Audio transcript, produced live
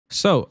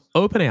So,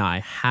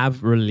 OpenAI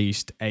have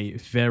released a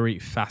very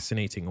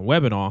fascinating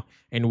webinar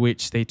in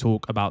which they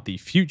talk about the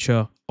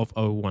future of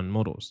O1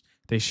 models.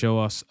 They show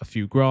us a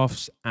few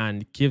graphs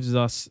and gives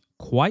us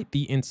quite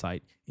the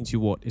insight into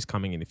what is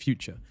coming in the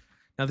future.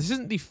 Now, this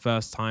isn't the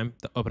first time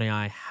that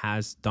OpenAI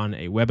has done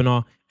a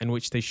webinar in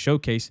which they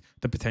showcase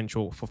the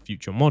potential for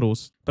future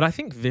models, but I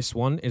think this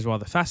one is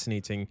rather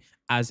fascinating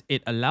as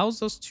it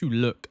allows us to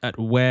look at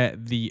where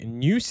the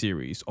new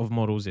series of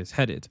models is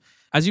headed.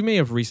 As you may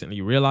have recently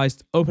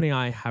realized,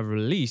 OpenAI have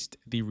released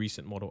the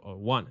recent Model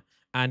O1,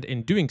 and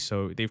in doing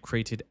so, they've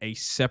created a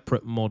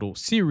separate model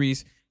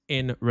series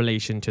in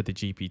relation to the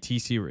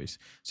GPT series.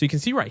 So you can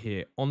see right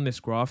here on this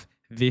graph,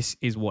 this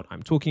is what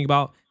I'm talking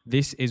about.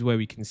 This is where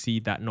we can see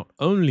that not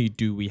only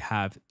do we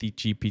have the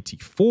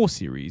GPT-4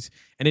 series,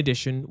 in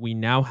addition, we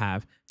now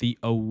have the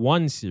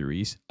O1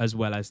 series as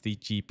well as the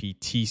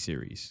GPT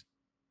series.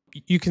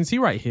 You can see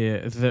right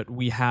here that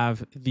we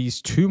have these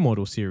two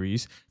model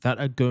series that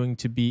are going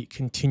to be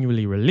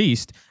continually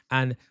released.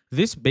 And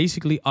this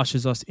basically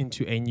ushers us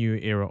into a new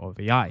era of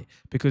AI,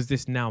 because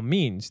this now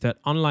means that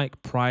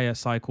unlike prior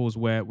cycles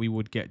where we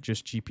would get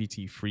just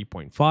GPT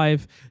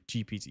 3.5,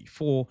 GPT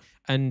 4,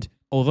 and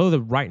although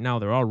right now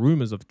there are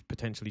rumors of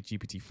potentially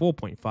GPT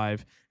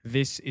 4.5,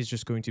 this is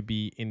just going to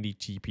be in the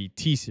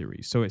GPT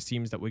series. So it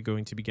seems that we're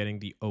going to be getting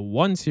the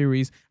O1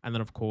 series and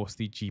then, of course,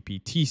 the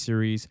GPT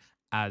series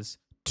as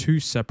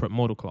two separate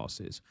model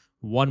classes.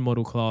 One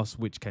model class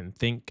which can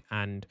think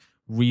and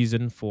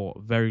reason for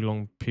very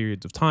long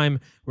periods of time,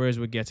 whereas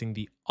we're getting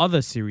the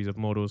other series of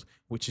models,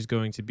 which is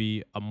going to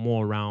be a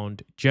more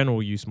round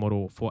general use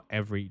model for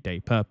everyday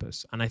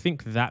purpose. And I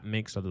think that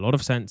makes a lot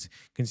of sense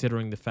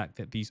considering the fact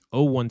that these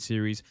O1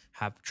 series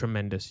have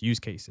tremendous use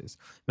cases.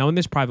 Now, in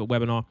this private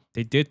webinar,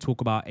 they did talk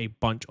about a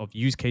bunch of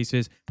use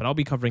cases, but I'll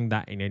be covering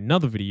that in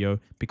another video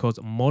because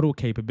model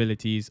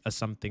capabilities are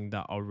something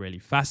that are really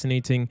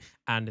fascinating,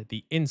 and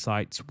the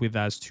insights with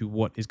as to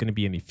what is going to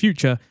be in the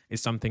future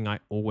is something I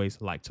always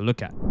like to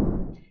look at.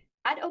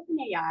 At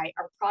OpenAI,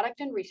 our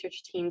product and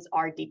research teams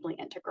are deeply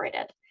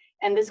integrated.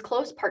 And this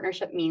close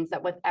partnership means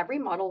that with every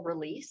model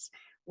release,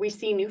 we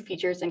see new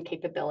features and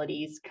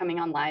capabilities coming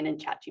online in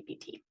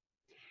ChatGPT.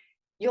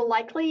 You're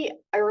likely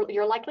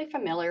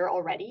familiar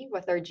already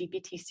with our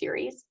GPT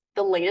series,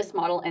 the latest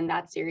model in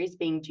that series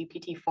being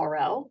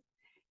GPT-4o.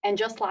 And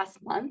just last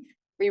month,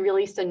 we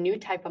released a new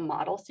type of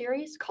model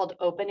series called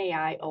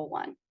OpenAI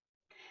O1.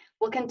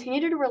 We'll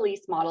continue to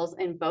release models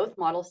in both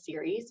model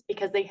series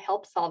because they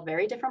help solve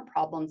very different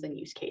problems and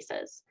use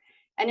cases.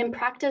 And in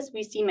practice,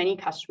 we see many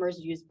customers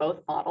use both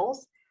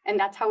models, and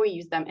that's how we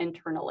use them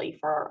internally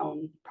for our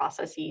own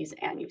processes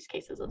and use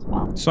cases as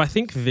well. So I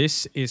think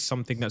this is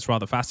something that's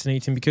rather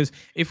fascinating because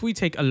if we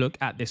take a look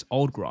at this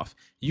old graph,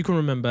 you can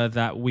remember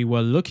that we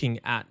were looking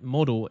at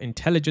model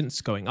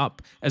intelligence going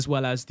up, as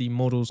well as the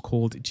models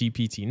called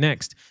GPT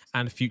Next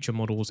and future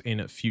models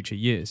in future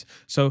years.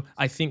 So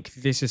I think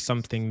this is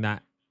something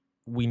that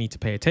we need to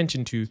pay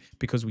attention to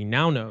because we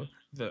now know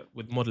that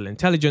with model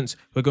intelligence,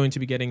 we're going to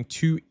be getting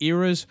two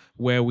eras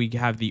where we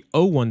have the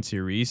O1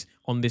 series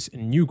on this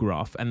new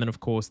graph, and then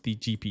of course the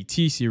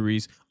GPT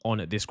series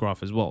on this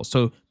graph as well.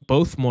 So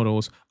both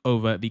models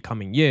over the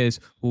coming years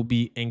will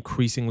be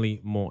increasingly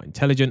more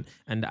intelligent.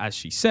 And as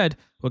she said,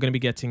 we're going to be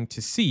getting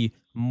to see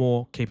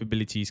more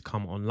capabilities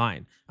come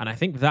online. And I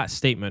think that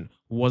statement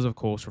was, of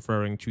course,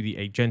 referring to the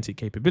agentic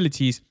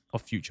capabilities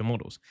of future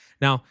models.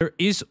 Now, there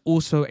is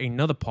also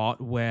another part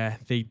where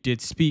they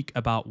did speak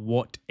about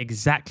what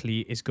exactly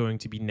is going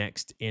to be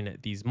next in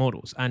these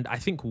models. And I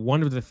think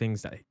one of the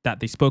things that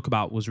they spoke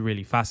about was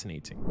really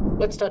fascinating.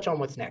 Let's touch on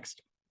what's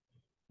next.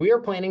 We are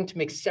planning to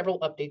make several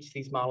updates to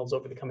these models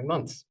over the coming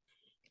months.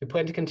 We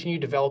plan to continue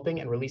developing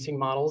and releasing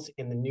models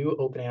in the new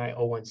OpenAI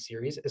O1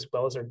 series, as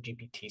well as our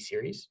GPT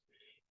series.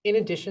 In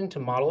addition to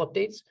model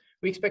updates,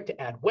 we expect to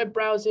add web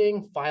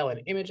browsing, file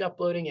and image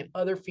uploading, and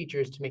other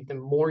features to make them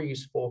more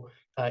useful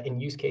in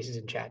use cases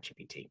in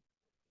ChatGPT.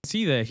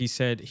 See there, he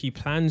said he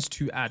plans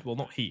to add, well,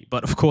 not he,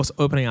 but of course,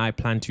 OpenAI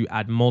plan to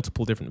add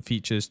multiple different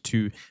features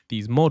to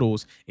these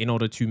models in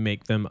order to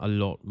make them a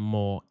lot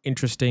more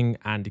interesting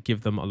and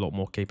give them a lot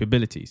more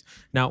capabilities.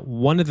 Now,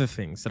 one of the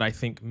things that I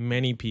think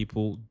many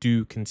people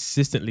do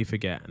consistently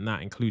forget, and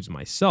that includes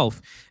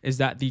myself, is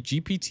that the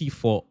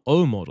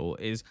GPT-4o model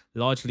is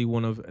largely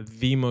one of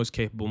the most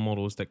capable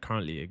models that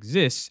currently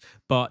exists,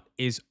 but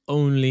is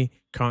only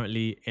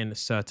currently in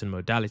certain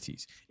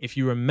modalities. If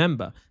you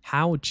remember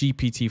how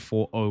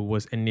GPT-4o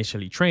was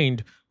initially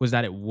trained was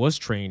that it was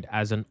trained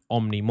as an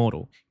omni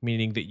model,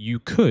 meaning that you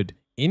could,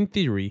 in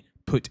theory,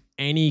 put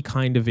any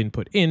kind of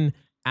input in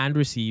and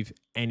receive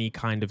any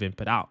kind of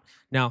input out.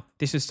 Now,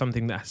 this is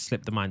something that has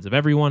slipped the minds of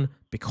everyone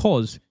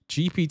because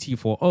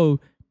GPT-4o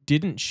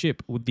didn't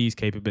ship with these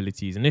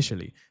capabilities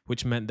initially,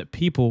 which meant that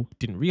people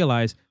didn't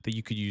realize that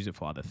you could use it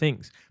for other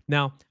things.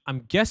 Now, I'm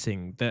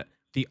guessing that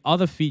The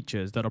other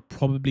features that are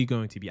probably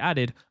going to be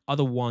added are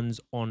the ones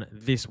on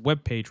this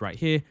web page right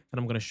here that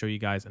I'm going to show you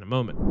guys in a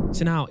moment.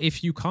 So now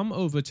if you come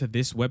over to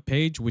this web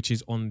page, which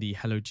is on the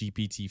Hello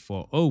GPT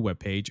 4.0 web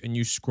page, and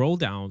you scroll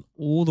down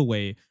all the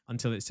way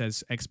until it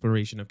says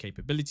exploration of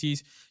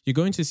capabilities, you're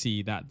going to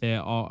see that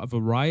there are a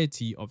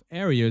variety of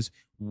areas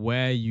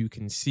where you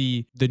can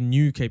see the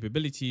new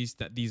capabilities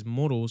that these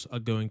models are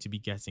going to be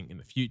getting in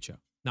the future.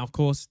 Now, of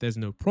course, there's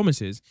no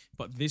promises,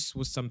 but this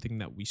was something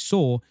that we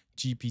saw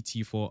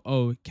GPT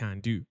 4.0 can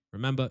do.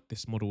 Remember,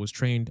 this model was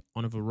trained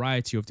on a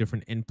variety of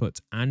different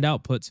inputs and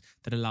outputs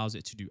that allows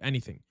it to do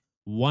anything.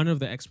 One of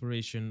the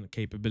exploration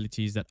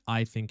capabilities that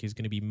I think is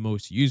going to be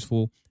most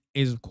useful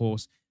is, of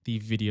course, the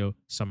video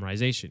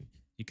summarization.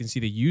 You can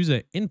see the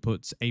user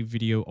inputs a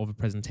video of a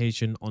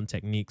presentation on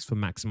techniques for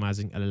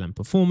maximizing LLM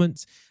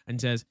performance and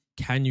says,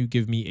 can you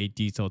give me a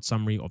detailed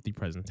summary of the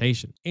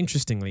presentation?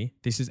 Interestingly,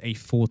 this is a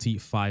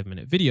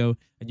 45-minute video,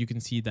 and you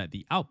can see that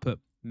the output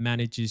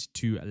manages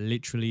to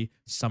literally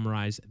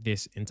summarize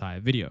this entire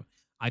video.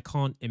 I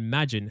can't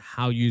imagine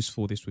how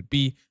useful this would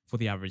be for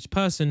the average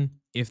person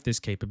if this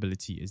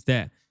capability is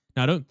there.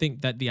 Now, I don't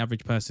think that the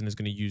average person is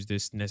going to use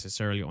this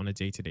necessarily on a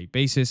day-to-day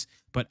basis,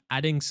 but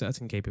adding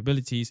certain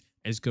capabilities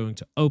is going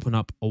to open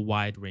up a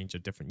wide range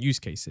of different use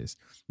cases.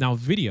 Now,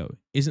 video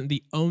isn't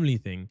the only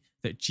thing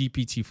that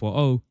GPT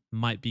 4.0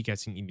 might be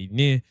getting in the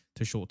near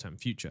to short-term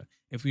future.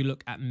 If we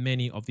look at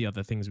many of the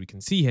other things we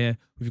can see here,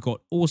 we've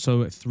got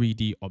also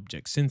 3D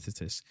object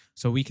synthesis.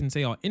 So we can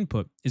say our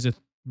input is a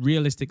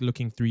realistic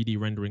looking 3D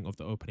rendering of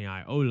the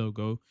OpenAI O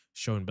logo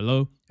shown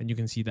below, and you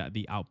can see that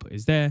the output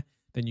is there.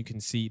 Then you can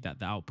see that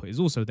the output is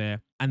also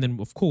there. And then,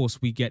 of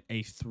course, we get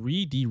a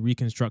 3D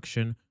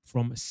reconstruction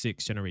from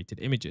 6 generated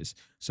images.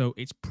 So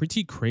it's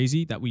pretty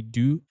crazy that we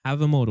do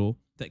have a model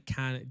that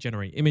can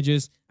generate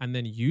images and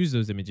then use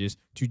those images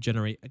to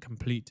generate a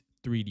complete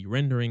 3D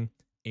rendering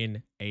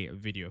in a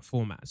video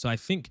format. So I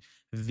think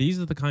these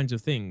are the kinds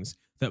of things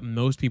that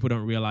most people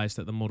don't realize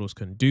that the models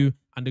can do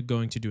and are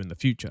going to do in the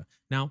future.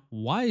 Now,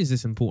 why is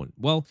this important?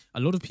 Well, a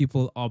lot of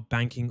people are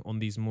banking on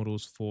these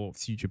models for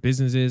future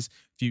businesses,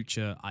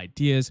 future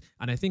ideas,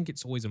 and I think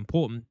it's always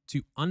important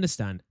to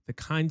understand the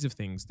kinds of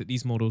things that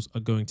these models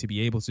are going to be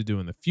able to do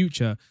in the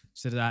future,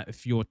 so that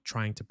if you're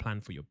trying to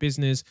plan for your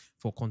business,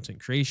 for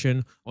content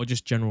creation, or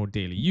just general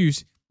daily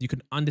use, you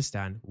can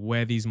understand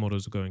where these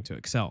models are going to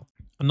excel.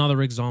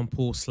 Another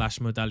example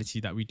 / modality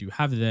that we do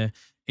have there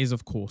is,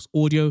 of course,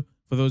 audio.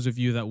 For those of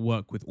you that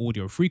work with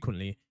audio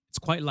frequently, it's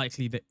quite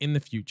likely that in the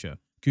future,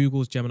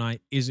 Google's Gemini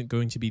isn't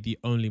going to be the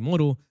only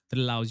model that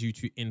allows you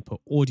to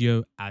input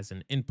audio as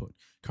an input.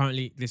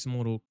 Currently, this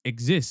model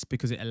exists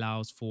because it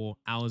allows for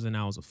hours and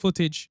hours of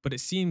footage, but it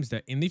seems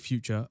that in the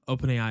future,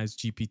 OpenAI's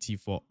GPT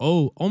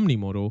 4.0 Omni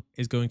model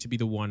is going to be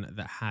the one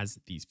that has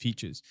these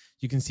features.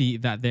 You can see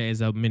that there is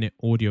a minute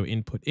audio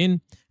input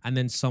in, and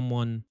then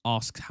someone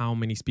asks how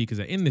many speakers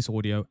are in this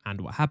audio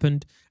and what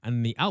happened,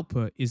 and the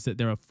output is that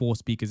there are 4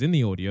 speakers in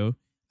the audio,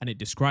 and it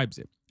describes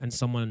it. And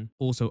someone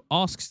also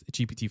asks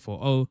GPT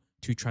 4.0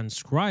 to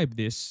transcribe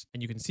this,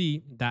 and you can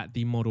see that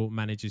the model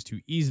manages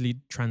to easily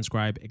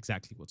transcribe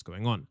exactly what's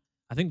going on.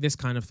 I think this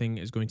kind of thing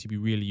is going to be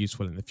really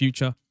useful in the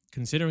future,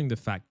 considering the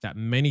fact that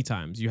many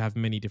times you have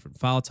many different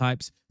file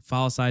types,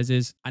 file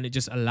sizes, and it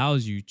just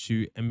allows you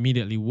to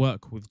immediately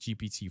work with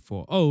GPT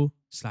 4.0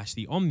 /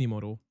 the Omni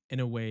model in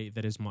a way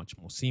that is much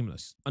more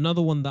seamless.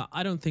 Another one that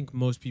I don't think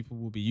most people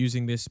will be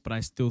using this, but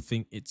I still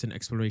think it's an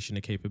exploration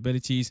of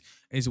capabilities,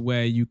 is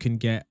where you can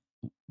get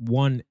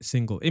one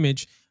single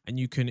image and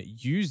you can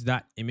use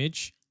that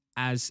image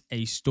as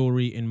a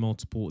story in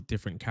multiple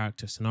different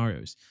character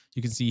scenarios.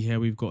 You can see here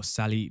we've got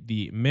Sally,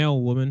 the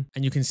male woman,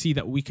 and you can see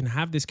that we can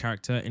have this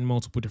character in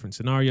multiple different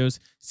scenarios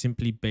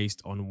simply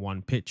based on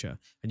one picture.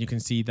 And you can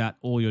see that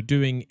all you're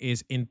doing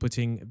is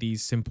inputting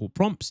these simple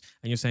prompts,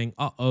 and you're saying,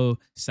 uh-oh,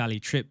 Sally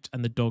tripped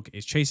and the dog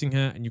is chasing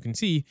her. And you can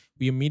see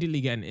we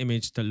immediately get an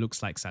image that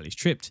looks like Sally's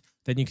tripped.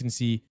 Then you can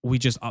see we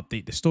just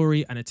update the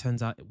story and it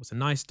turns out it was a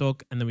nice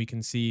dog. And then we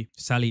can see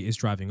Sally is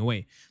driving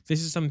away.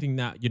 This is something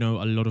that,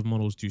 a lot of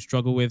models do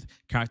struggle with.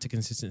 Character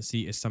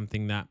consistency is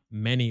something that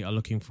many are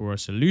looking for a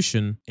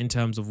solution in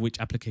terms of which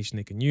application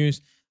they can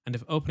use. And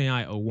if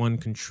OpenAI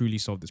O1 can truly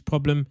solve this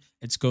problem,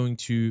 it's going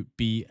to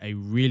be a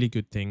really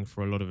good thing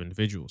for a lot of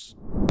individuals.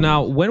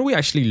 Now, when we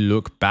actually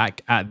look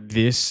back at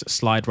this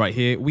slide right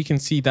here, we can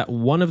see that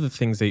one of the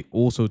things they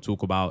also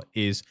talk about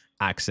is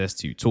access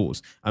to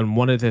tools. And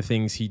one of the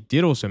things he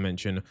did also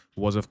mention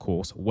was, of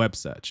course, web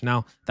search.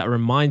 Now, that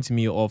reminds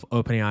me of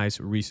OpenAI's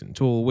recent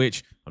tool,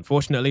 which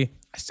unfortunately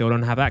I still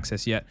don't have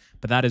access yet,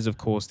 but that is, of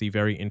course, the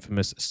very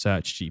infamous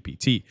Search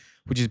GPT,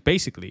 which is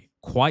basically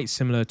quite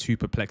similar to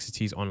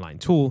Perplexity's online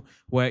tool,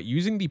 where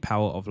using the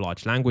power of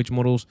large language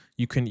models,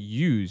 you can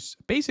use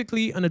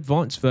basically an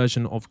advanced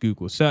version of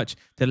Google search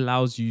that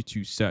allows you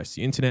to search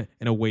the internet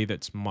in a way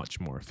that's much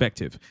more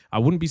effective. I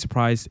wouldn't be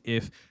surprised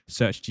if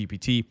Search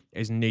GPT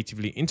is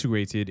natively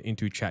integrated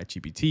into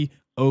ChatGPT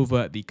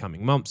over the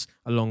coming months,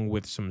 along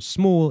with some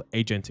small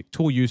agentic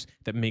tool use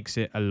that makes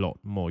it a lot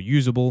more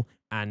usable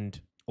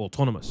and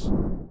autonomous.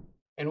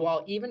 And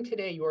while even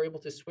today you are able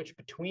to switch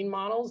between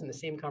models in the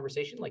same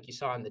conversation, like you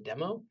saw in the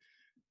demo,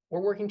 we're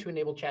working to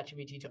enable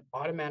ChatGPT to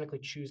automatically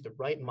choose the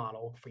right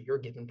model for your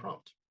given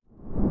prompt.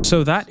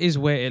 So that is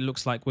where it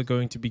looks like we're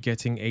going to be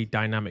getting a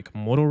dynamic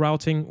model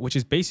routing, which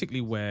is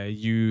basically where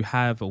you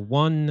have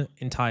one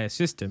entire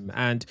system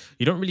and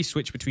you don't really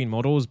switch between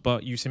models,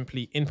 but you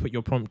simply input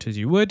your prompt as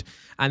you would,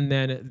 and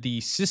then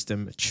the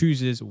system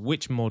chooses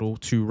which model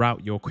to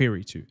route your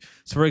query to.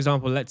 So for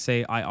example, let's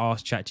say I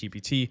ask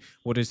ChatGPT,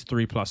 what is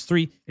 3 plus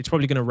 3? It's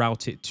probably going to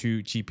route it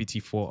to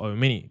GPT-4o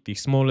mini, the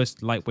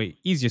smallest, lightweight,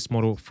 easiest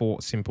model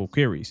for simple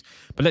queries.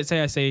 But let's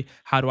say I say,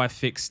 how do I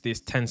fix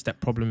this 10-step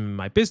problem in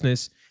my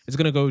business? It's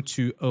going to go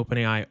to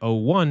OpenAI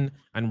o1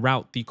 and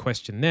route the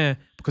question there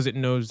because it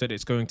knows that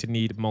it's going to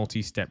need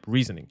multi-step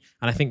reasoning.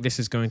 And I think this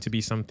is going to be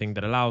something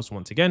that allows,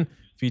 once again,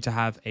 for you to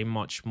have a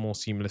much more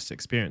seamless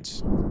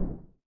experience.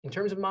 In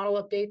terms of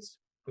model updates,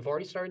 we've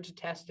already started to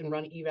test and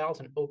run evals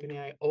on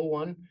OpenAI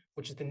o1,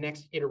 which is the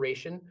next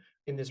iteration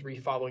in this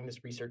following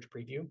this research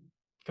preview.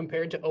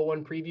 Compared to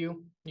o1 preview,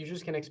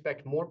 users can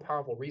expect more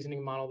powerful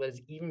reasoning model that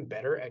is even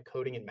better at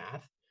coding and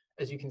math,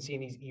 as you can see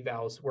in these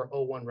evals where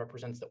o1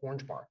 represents the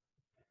orange bar.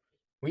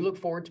 We look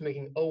forward to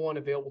making o1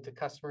 available to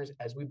customers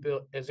as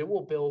it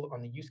will build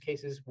on the use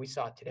cases we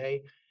saw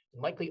today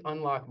and likely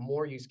unlock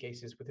more use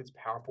cases with its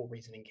powerful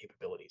reasoning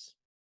capabilities.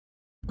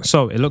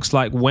 So it looks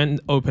like when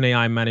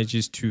OpenAI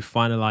manages to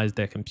finalize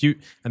their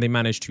compute and they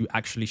manage to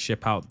actually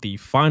ship out the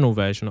final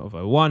version of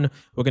o1,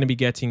 we're going to be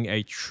getting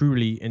a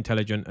truly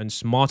intelligent and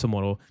smarter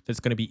model that's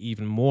going to be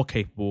even more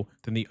capable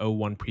than the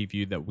o1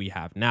 preview that we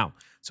have now.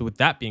 So with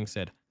that being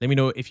said, let me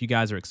know if you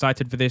guys are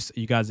excited for this. Are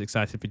you guys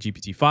excited for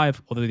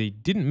GPT-5? Although they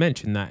didn't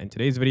mention that in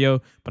today's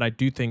video, but I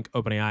do think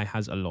OpenAI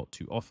has a lot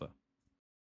to offer.